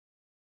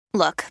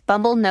Look,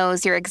 Bumble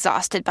knows you're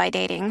exhausted by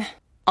dating.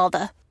 All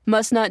the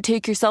must not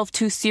take yourself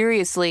too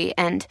seriously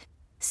and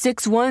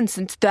 6'1"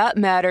 since that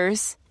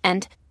matters.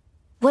 And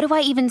what do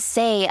I even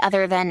say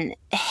other than,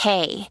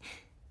 hey?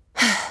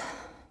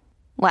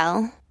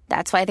 Well,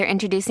 that's why they're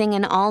introducing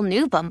an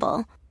all-new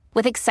Bumble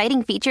with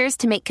exciting features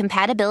to make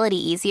compatibility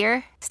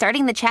easier,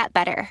 starting the chat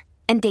better,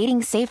 and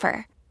dating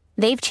safer.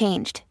 They've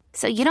changed,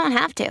 so you don't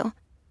have to.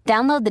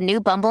 Download the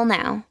new Bumble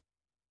now.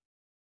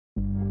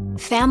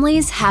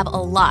 Families have a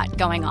lot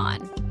going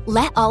on.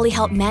 Let Ollie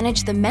help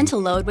manage the mental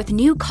load with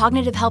new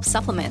cognitive help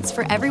supplements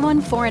for everyone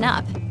 4 and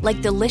up,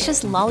 like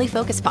delicious Lolly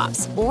Focus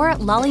Pops or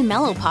Lolly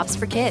Mellow Pops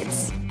for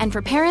kids. And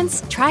for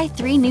parents, try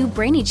 3 new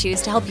Brainy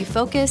Chews to help you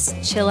focus,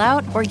 chill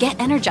out, or get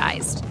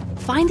energized.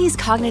 Find these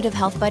cognitive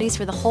health buddies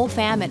for the whole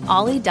fam at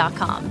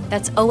ollie.com.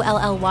 That's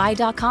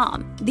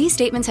OLLY.com. These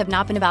statements have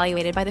not been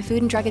evaluated by the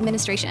Food and Drug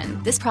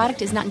Administration. This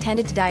product is not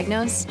intended to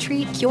diagnose,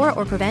 treat, cure,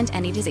 or prevent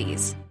any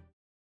disease.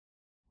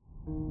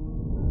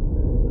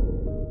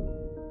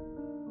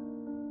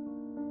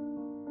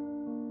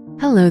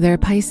 Hello there,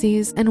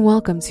 Pisces, and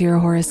welcome to your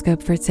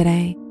horoscope for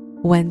today,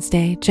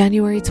 Wednesday,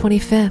 January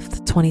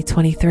 25th,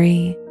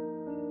 2023.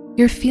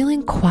 You're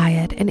feeling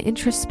quiet and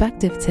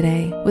introspective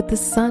today with the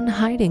sun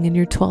hiding in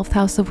your 12th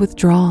house of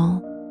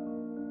withdrawal.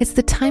 It's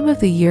the time of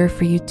the year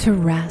for you to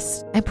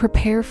rest and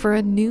prepare for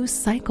a new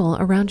cycle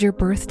around your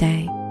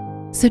birthday.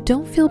 So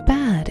don't feel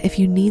bad if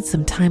you need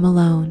some time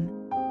alone.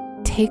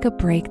 Take a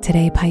break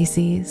today,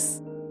 Pisces.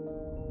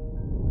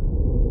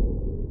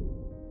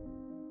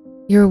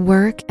 Your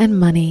work and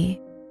money.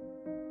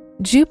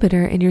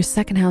 Jupiter in your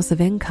 2nd house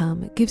of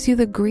income gives you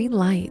the green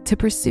light to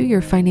pursue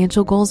your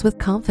financial goals with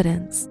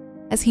confidence,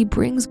 as he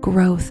brings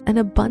growth and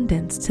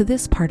abundance to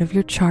this part of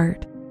your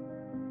chart.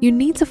 You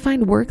need to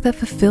find work that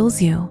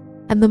fulfills you,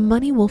 and the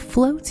money will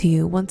flow to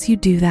you once you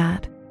do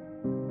that.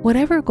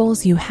 Whatever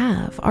goals you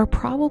have are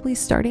probably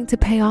starting to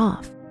pay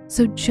off,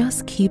 so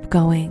just keep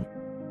going.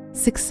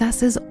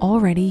 Success is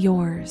already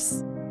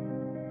yours.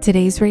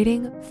 Today's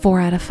rating,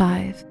 4 out of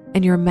 5,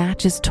 and your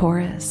match is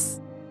Taurus.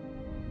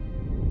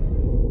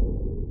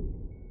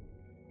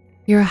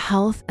 Your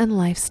health and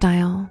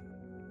lifestyle.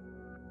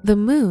 The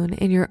moon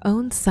in your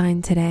own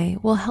sign today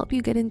will help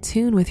you get in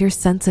tune with your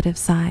sensitive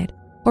side,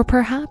 or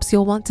perhaps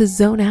you'll want to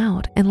zone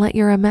out and let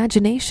your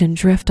imagination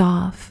drift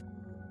off.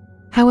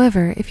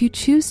 However, if you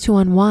choose to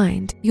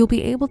unwind, you'll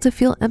be able to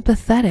feel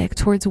empathetic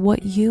towards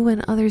what you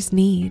and others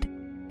need,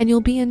 and you'll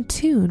be in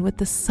tune with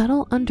the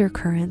subtle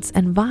undercurrents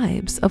and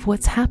vibes of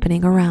what's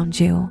happening around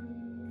you.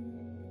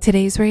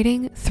 Today's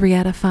rating, 3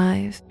 out of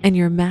 5, and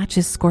your match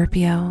is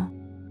Scorpio.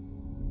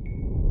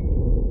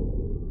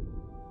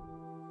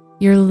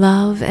 Your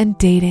love and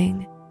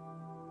dating.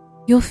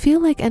 You'll feel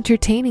like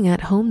entertaining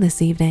at home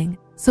this evening,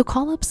 so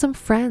call up some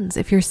friends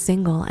if you're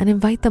single and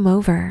invite them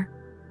over.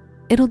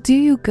 It'll do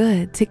you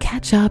good to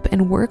catch up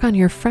and work on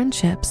your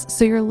friendships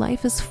so your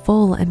life is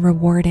full and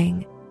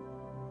rewarding.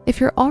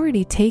 If you're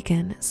already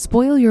taken,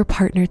 spoil your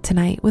partner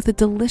tonight with a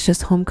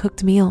delicious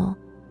home-cooked meal.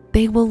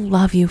 They will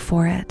love you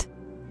for it.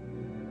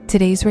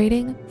 Today's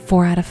rating,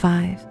 4 out of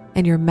 5,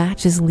 and your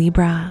match is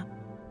Libra.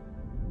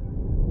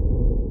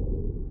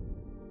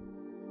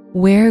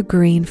 Wear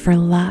green for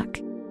luck.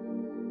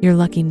 Your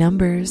lucky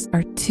numbers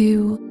are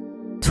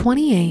 2,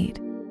 28,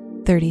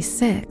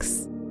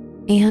 36,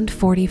 and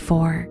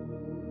 44.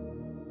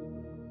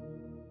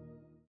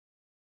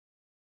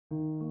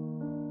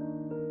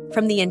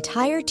 From the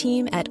entire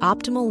team at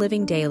Optimal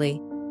Living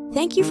Daily,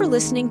 thank you for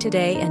listening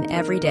today and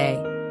every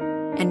day.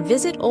 And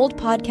visit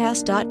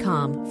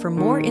oldpodcast.com for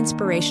more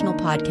inspirational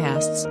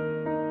podcasts.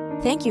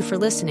 Thank you for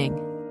listening.